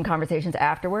bothersome conversations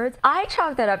afterwards. I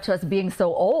chalk that up to us being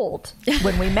so old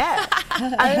when we met.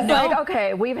 I was like,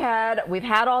 okay, we've had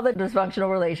all the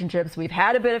dysfunctional relationships. We've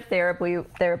had a bit of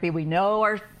therapy. We know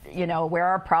where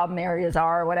our problem areas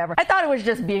are or whatever. I thought it was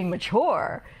just being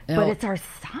mature, but it's our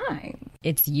sign.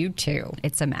 It's you two.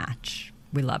 It's a match.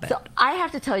 We love it. So I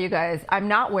have to tell you guys, I'm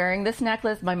not wearing this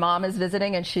necklace. My mom is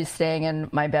visiting and she's staying in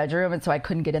my bedroom. And so I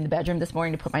couldn't get in the bedroom this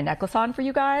morning to put my necklace on for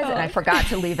you guys. And I forgot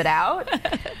to leave it out.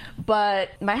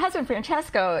 But my husband,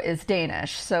 Francesco, is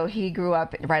Danish. So he grew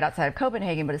up right outside of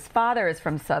Copenhagen, but his father is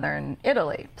from southern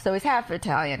Italy. So he's half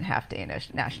Italian, half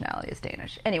Danish. Nationality is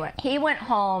Danish. Anyway, he went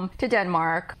home to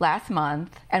Denmark last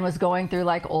month and was going through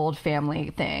like old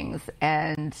family things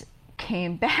and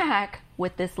came back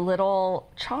with this little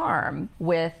charm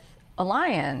with a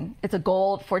lion. It's a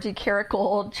 14 karat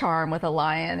gold charm with a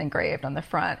lion engraved on the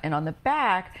front. And on the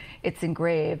back, it's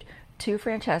engraved to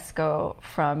Francesco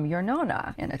from your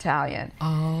nonna in Italian.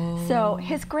 Oh. So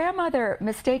his grandmother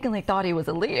mistakenly thought he was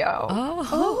a Leo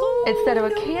instead of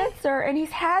a Cancer. And he's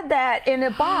had that in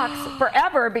a box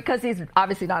forever because he's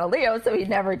obviously not a Leo, so he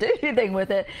never did anything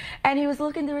with it. And he was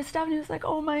looking through his stuff and he was like,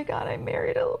 oh my God, I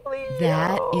married a Leo.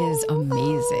 That is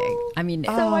amazing. I mean,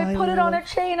 so I put it on a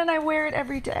chain and I wear it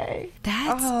every day.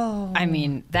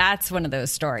 That's one of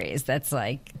those stories that's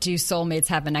like, do soulmates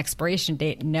have an expiration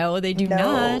date? No, they do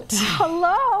not.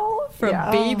 Hello.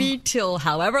 From baby till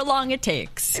however long it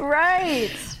takes.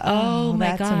 Right. Oh my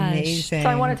that's gosh. amazing. So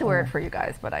I wanted to wear it for you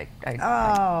guys, but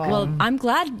well, I'm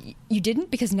glad you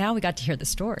didn't because now we got to hear the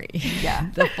story. Yeah.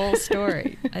 The full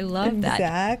story. I love that.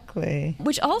 Exactly.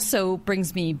 Which also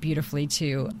brings me beautifully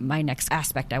to my next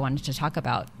aspect I wanted to talk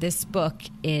about. This book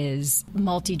is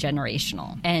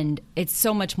multi-generational and it's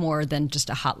so much more than just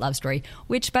a hot love story,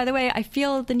 which, by the way, I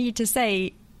feel the need to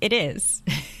say it is.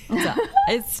 So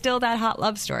it's still that hot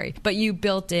love story. But you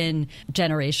built in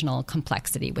generational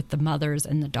complexity with the mothers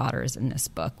and the daughters in this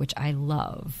book, which I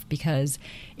love because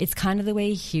it's kind of the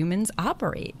way humans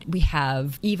operate. We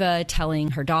have Eva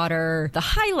telling her daughter the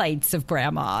highlights of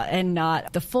grandma and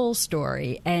not the full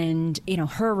story. And,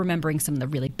 her remembering some of the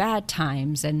really bad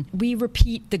times. And we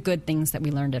repeat the good things that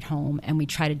we learned at home and we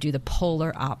try to do the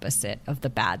polar opposite of the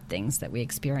bad things that we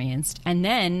experienced. And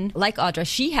then, like Audra,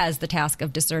 she has the task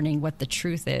of discerning what the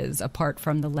truth is apart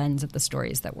from the lens of the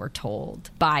stories that were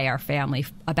told by our family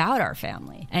about our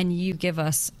family. And you give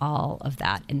us all of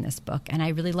that in this book. And I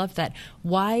really love that.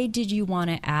 Why did you want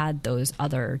to add those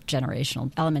other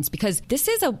generational elements? Because this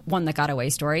is a one that got away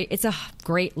story. It's a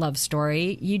great love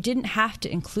story. You didn't have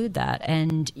to include that.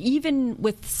 And even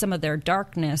with some of their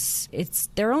darkness, it's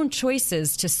their own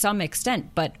choices to some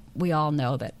extent, but we all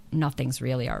know that nothing's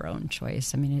really our own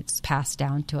choice. I mean, it's passed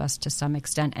down to us to some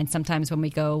extent. And sometimes when we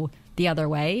go the other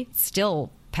way, it's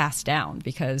still passed down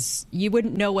because you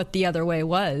wouldn't know what the other way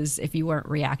was if you weren't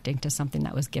reacting to something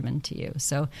that was given to you.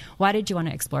 So why did you want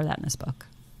to explore that in this book?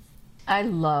 I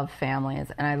love families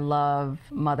and I love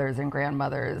mothers and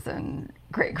grandmothers and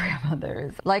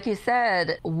great-grandmothers. Like you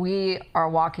said, we are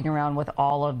walking around with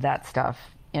all of that stuff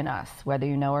in us, whether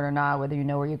you know it or not, whether you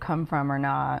know where you come from or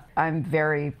not. I'm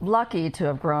very lucky to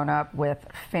have grown up with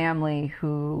family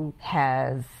who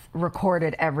has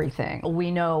recorded everything. We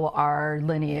know our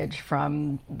lineage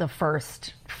from the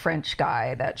first French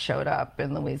guy that showed up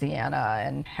in Louisiana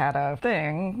and had a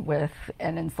thing with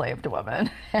an enslaved woman.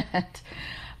 And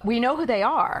we know who they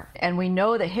are and we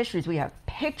know the histories. We have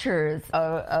pictures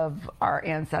of our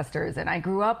ancestors. And I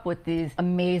grew up with these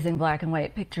amazing black and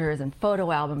white pictures and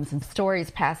photo albums and stories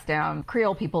passed down.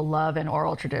 Creole people love an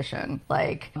oral tradition.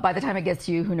 Like, by the time it gets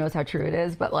to you, who knows how true it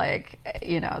is, but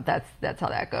that's how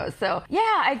that goes. So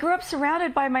yeah, I grew up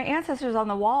surrounded by my ancestors on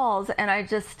the walls and I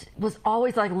just was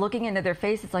always like looking into their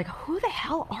faces like, who the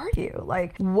hell are you?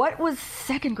 Like, what was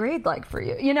second grade like for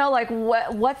you? Like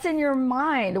what's in your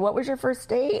mind? What was your first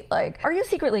date? Like, are you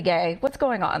secretly gay? What's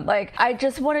going on? Like, I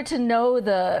just wanted to know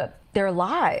their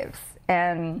lives.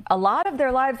 And a lot of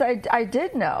their lives I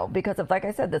did know because of, like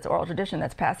I said, this oral tradition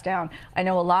that's passed down. I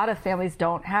know a lot of families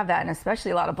don't have that, and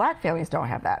especially a lot of black families don't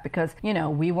have that because,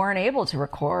 we weren't able to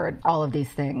record all of these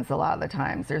things a lot of the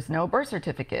times. There's no birth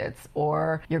certificates,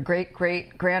 or your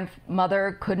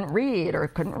great-great-grandmother couldn't read or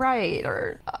couldn't write,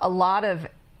 or a lot of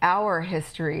our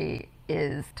history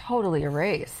is totally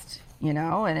erased.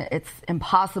 and it's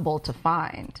impossible to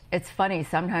find. It's funny,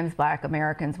 sometimes Black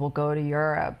Americans will go to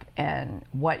Europe, and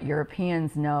what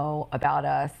Europeans know about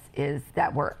us is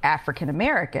that we're African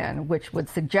American, which would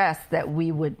suggest that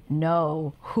we would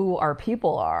know who our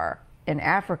people are in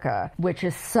Africa, which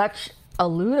is such a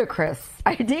ludicrous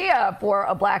idea for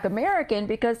a Black American,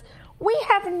 because we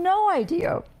have no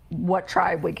idea what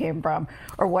tribe we came from,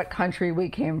 or what country we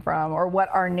came from, or what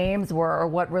our names were, or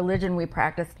what religion we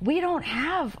practiced. We don't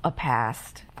have a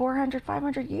past 400,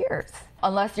 500 years.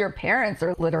 Unless your parents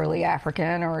are literally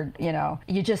African, or,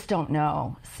 you just don't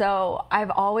know. So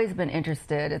I've always been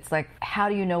interested. It's like, how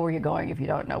do you know where you're going if you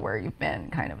don't know where you've been,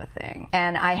 kind of a thing.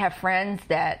 And I have friends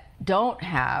that don't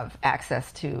have access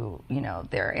to,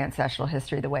 their ancestral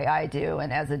history the way I do,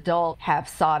 and as adults have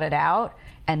sought it out,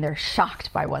 and they're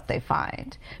shocked by what they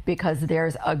find, because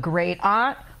there's a great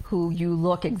aunt who you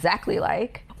look exactly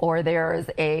like, or there's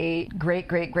a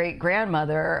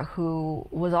great-great-great-grandmother who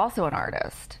was also an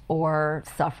artist or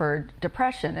suffered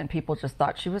depression, and people just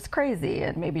thought she was crazy,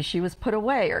 and maybe she was put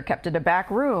away or kept in a back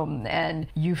room, and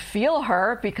you feel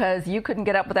her because you couldn't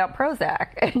get up without Prozac,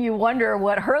 and you wonder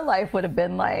what her life would have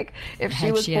been like if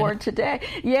she was born today.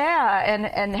 Yeah,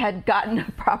 and had gotten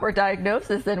a proper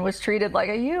diagnosis and was treated like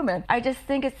a human. I just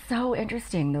think it's so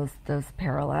interesting, those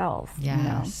parallels.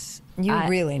 Yes. You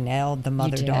really nailed the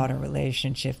mother-daughter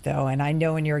relationship, though. And I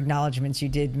know in your acknowledgments you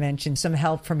did mention some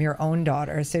help from your own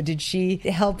daughter. So did she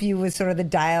help you with sort of the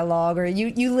dialogue, or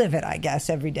you live it, I guess,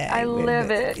 every day? I live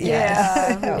it,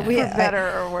 yeah. For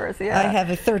better or worse, yeah. I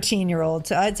have a 13-year-old.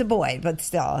 So it's a boy, but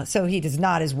still. So he is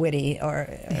not as witty or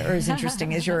as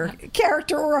interesting as your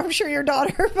character, or I'm sure your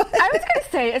daughter. But I was going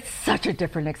to say, it's such a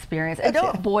different experience. And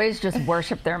don't boys just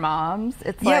worship their moms?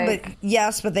 It's like...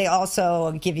 but they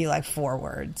also give you like 4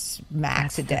 words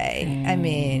max a day. I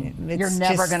mean, you're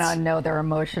never going to know their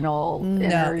emotional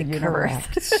inner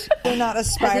universe. They're not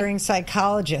aspiring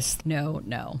psychologists. No.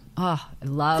 Oh, I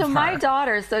love her. So my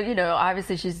daughter,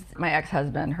 obviously she's my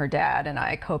ex-husband, her dad, and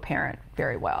I co-parent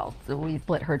very well. So we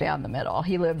split her down the middle.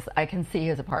 He lives, I can see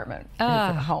his apartment,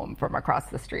 his home from across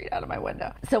the street out of my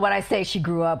window. So when I say she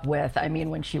grew up with, I mean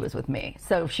when she was with me.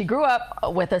 So she grew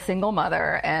up with a single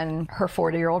mother and her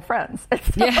 40-year-old friends. So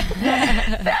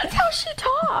that's how she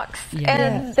talks. Yeah.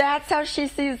 And that's how she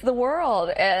sees the world.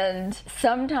 And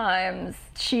sometimes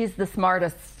she's the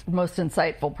smartest, most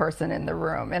insightful person in the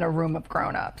room, in a room of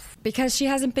grown-ups. Because she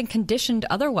hasn't been conditioned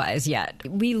otherwise yet.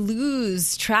 We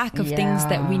lose track of things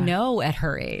that we know at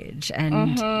her age,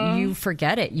 and you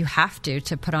forget it. You have to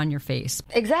put on your face.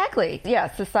 Exactly.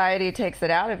 Yeah, society takes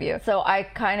it out of you. So I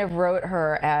kind of wrote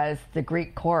her as the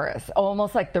Greek chorus,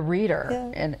 almost like the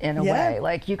reader in a way.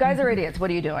 Like, you guys are idiots. What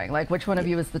are you doing? Like, which one of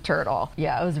you is the turtle?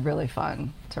 Yeah, it was really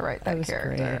fun to write that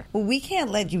character. Great. Well, we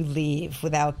can't let you leave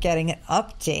without getting an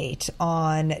update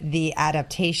on the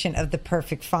adaptation of The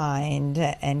Perfect Find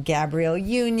and Gabrielle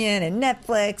Union and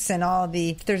Netflix and all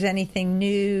if there's anything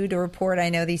new to report. I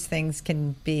know these things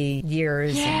can be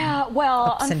years. Yeah,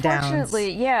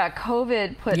 unfortunately,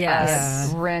 COVID put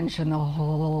a wrench in the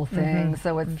whole thing.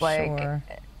 So it's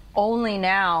only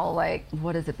now,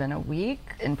 what has it been, a week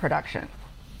in production?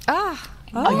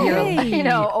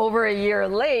 Over a year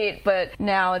late, but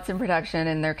now it's in production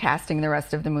and they're casting the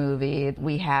rest of the movie.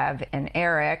 We have an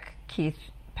Eric, Keith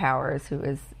Powers, who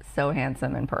is so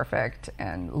handsome and perfect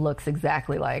and looks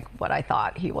exactly like what I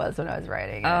thought he was when I was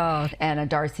writing it. And a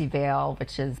Darcy Vale,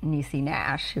 which is Niecy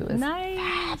Nash, who is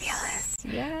fabulous.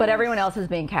 Yes. But everyone else is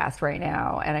being cast right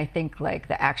now, and I think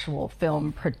the actual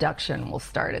film production will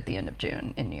start at the end of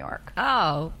June in New York.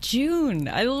 Oh, June.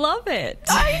 I love it.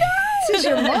 I know. This is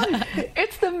your month.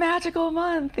 It's the magical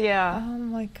month, yeah. Oh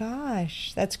my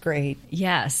gosh, that's great.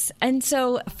 Yes. And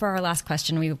so for our last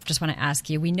question, we just want to ask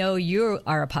you, we know you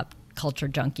are a pop culture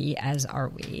junkie, as are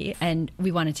we, and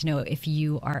we wanted to know if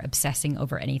you are obsessing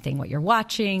over anything, what you're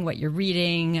watching, what you're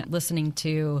reading, listening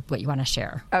to, what you want to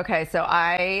share. Okay, so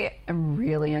I am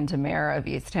really into Mayor of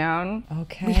Easttown.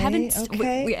 Okay. We haven't.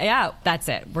 Okay. That's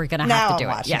it. We're gonna have to do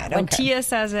it. Yeah. When Tia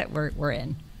says it, we're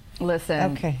in.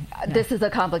 Listen, this is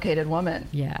a complicated woman.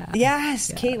 Yeah.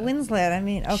 Yes, Kate Winslet. I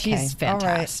mean, she's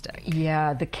fantastic. Right.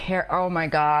 Yeah, oh my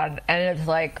God. And it's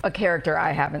like a character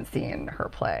I haven't seen her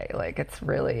play. It's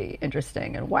really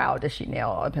interesting. And wow, does she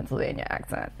nail a Pennsylvania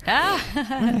accent?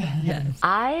 Yes.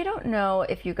 I don't know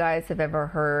if you guys have ever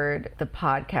heard the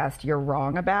podcast You're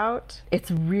Wrong About.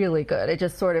 It's really good. It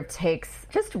just sort of takes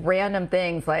just random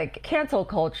things like cancel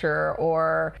culture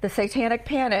or the Satanic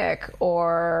Panic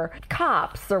or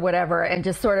cops or whatever, and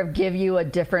just sort of give you a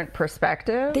different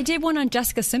perspective. They did one on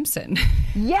Jessica Simpson.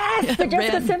 Yes, the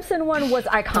Jessica Simpson one was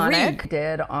iconic.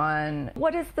 Did on,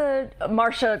 what is the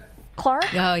Marsha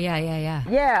Clark. Oh, yeah.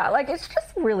 Yeah, like it's just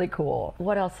really cool.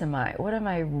 What else am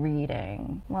I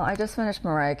reading? Well, I just finished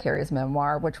Mariah Carey's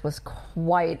memoir, which was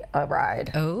quite a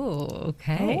ride. Oh,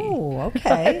 okay. Oh,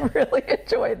 okay. I really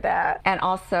enjoyed that. And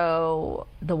also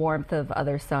The Warmth of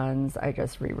Other Suns, I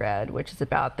just reread, which is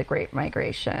about the Great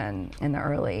Migration in the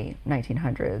early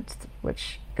 1900s,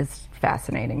 which is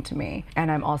fascinating to me.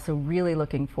 And I'm also really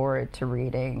looking forward to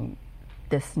reading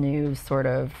this new sort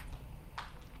of,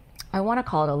 I want to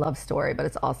call it a love story, but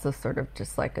it's also sort of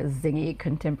just like a zingy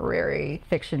contemporary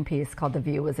fiction piece called The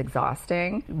View Was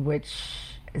Exhausting, which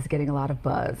is getting a lot of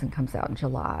buzz and comes out in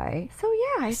July. So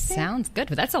yeah, I think... Sounds good.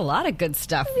 But that's a lot of good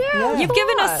stuff. Yeah, You've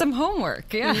given us some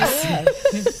homework. Yes.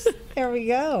 Yes. There we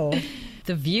go.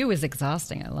 The View is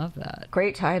exhausting. I love that.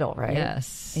 Great title, right?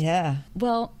 Yes. Yeah.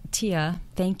 Well, Tia,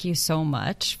 thank you so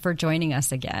much for joining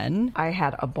us again. I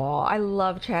had a ball. I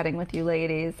love chatting with you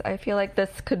ladies. I feel like this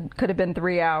could have been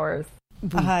 3 hours.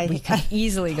 We could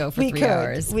easily go for 3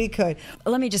 hours. We could.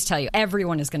 Let me just tell you,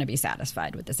 everyone is going to be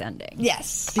satisfied with this ending.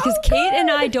 Yes. Because Kate and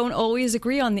I don't always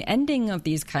agree on the ending of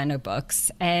these kind of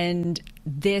books, and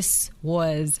this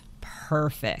was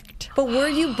perfect. But were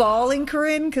you bawling,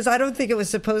 Corinne? Because I don't think it was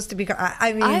supposed to be.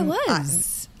 I mean, I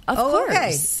was. Of course.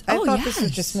 Okay. I thought yes. this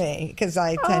was just me because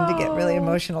I tend to get really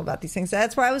emotional about these things.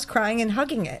 That's why I was crying and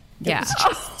hugging it. Yeah.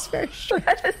 It's very strange.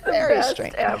 That is the Very best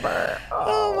strange. ever.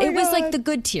 Oh my It was God. like the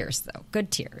good tears, though.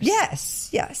 Good tears.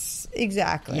 Yes,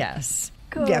 exactly. Yes.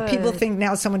 Good. Yeah, people think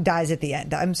now someone dies at the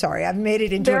end. I'm sorry, I've made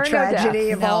it into There a are no deaths.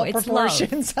 tragedy of No, all it's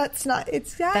proportions. That's not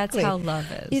exactly. That's how love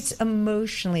is. It's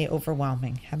emotionally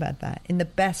overwhelming. How about that? In the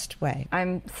best way.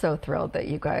 I'm so thrilled that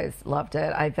you guys loved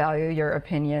it. I value your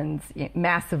opinions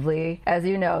massively, as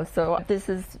you know. So this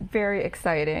is very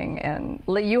exciting. And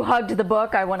you hugged the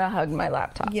book. I want to hug my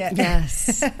laptop. Yeah.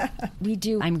 Yes. We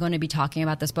do. I'm going to be talking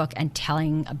about this book and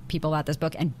telling people about this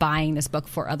book and buying this book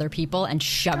for other people and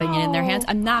shoving it in their hands.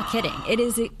 I'm not kidding. It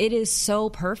is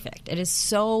so perfect. It is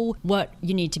so what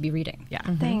you need to be reading. Yeah.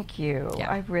 Thank you.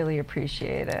 Yeah. I really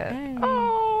appreciate it.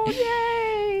 Oh,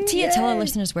 yay. Tia, tell our Yay.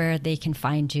 listeners where they can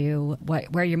find you,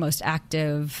 where you're most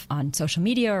active on social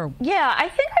media. Or Yeah, I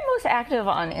think I'm most active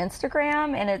on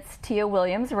Instagram, and it's Tia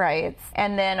Williams Writes.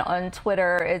 And then on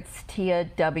Twitter, it's Tia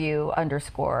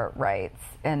W_Writes.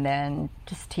 And then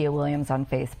just Tia Williams on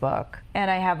Facebook. And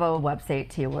I have a website,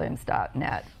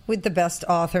 tiawilliams.net. With the best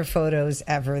author photos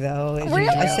ever, though. Really?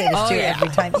 I say this Oh, to you yeah. every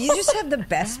time. You just have the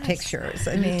best pictures.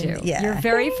 I mean, do. yeah. You're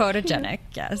very photogenic,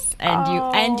 yes, and you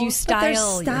But there's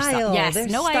style yourself. style. Yes,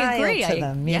 There's no, I style agree. to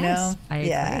them, you know? I agree.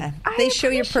 Yeah. I They show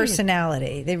your appreciate it.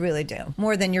 personality. They really do.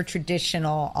 More than your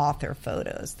traditional author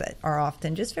photos that are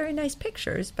often just very nice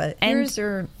pictures, but And- here's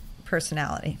your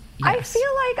personality. I Yes. feel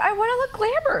like I want to look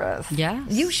glamorous. Yeah,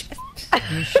 You should.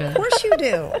 you should. Of course you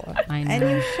do. I know. And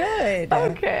you should.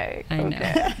 Okay. I know.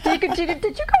 Okay. Did you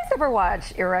guys ever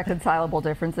watch Irreconcilable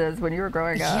Differences when you were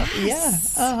growing up? Yeah.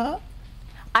 Uh-huh.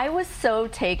 I was so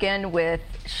taken with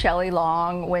Shelley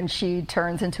Long when she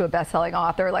turns into a best-selling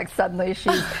author. Like suddenly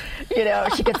she's,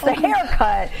 she gets the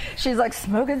haircut. She's like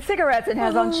smoking cigarettes and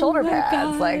has on shoulder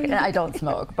pads. Like, and I don't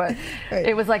smoke, but Right.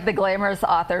 it was like the glamorous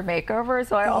author makeover.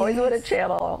 So I always want to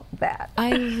channel that.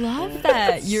 I love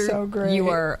that. You're so great. You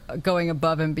are going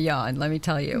above and beyond, let me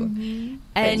tell you.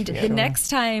 And the next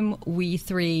time we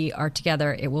three are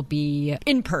together, it will be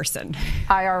in person.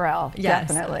 IRL, Yes.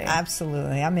 definitely.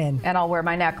 Absolutely. I'm in. And I'll wear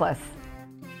my necklace.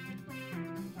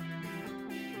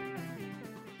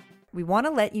 We want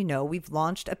to let you know we've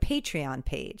launched a Patreon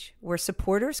page where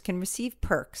supporters can receive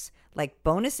perks like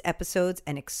bonus episodes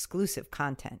and exclusive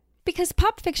content. Because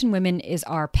Pop Fiction Women is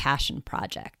our passion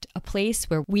project, a place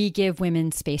where we give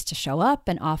women space to show up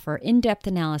and offer in-depth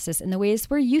analysis in the ways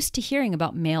we're used to hearing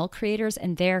about male creators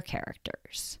and their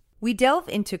characters. We delve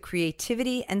into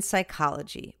creativity and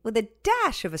psychology with a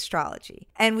dash of astrology,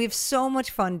 and we have so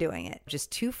much fun doing it.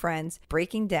 Just two friends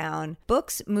breaking down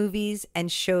books, movies,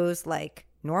 and shows like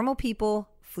Normal People,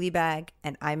 Fleabag,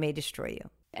 and I May Destroy You.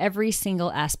 Every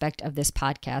single aspect of this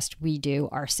podcast we do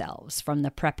ourselves, from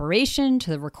the preparation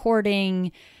to the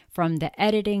recording, from the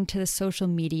editing to the social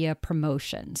media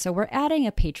promotion. So we're adding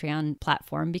a Patreon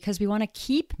platform because we want to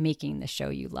keep making the show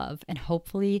you love and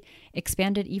hopefully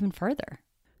expand it even further.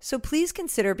 So please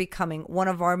consider becoming one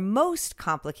of our most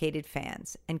complicated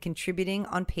fans and contributing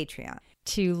on Patreon.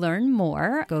 To learn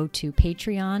more, go to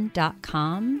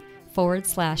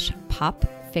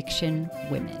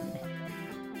patreon.com/popfictionwomen.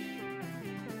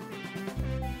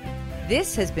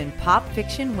 This has been Pop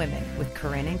Fiction Women with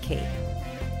Corinne and Kate.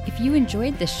 If you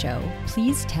enjoyed this show,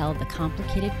 please tell the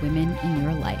complicated women in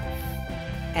your life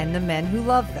And the men who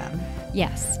love them.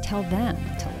 Yes, tell them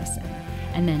to listen.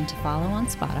 And then to follow on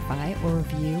Spotify or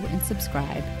review and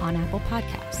subscribe on Apple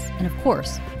Podcasts. And of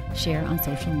course, share on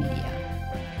social media.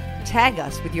 Tag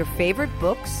us with your favorite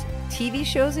books, TV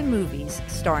shows, and movies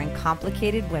starring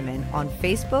complicated women on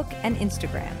Facebook and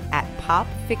Instagram at Pop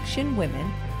Fiction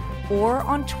Women or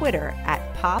on Twitter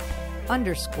at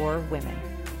pop_women.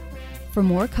 For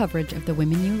more coverage of the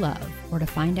women you love or to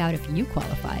find out if you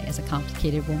qualify as a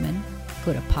complicated woman,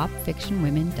 go to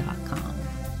popfictionwomen.com.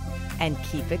 And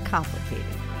keep it complicated.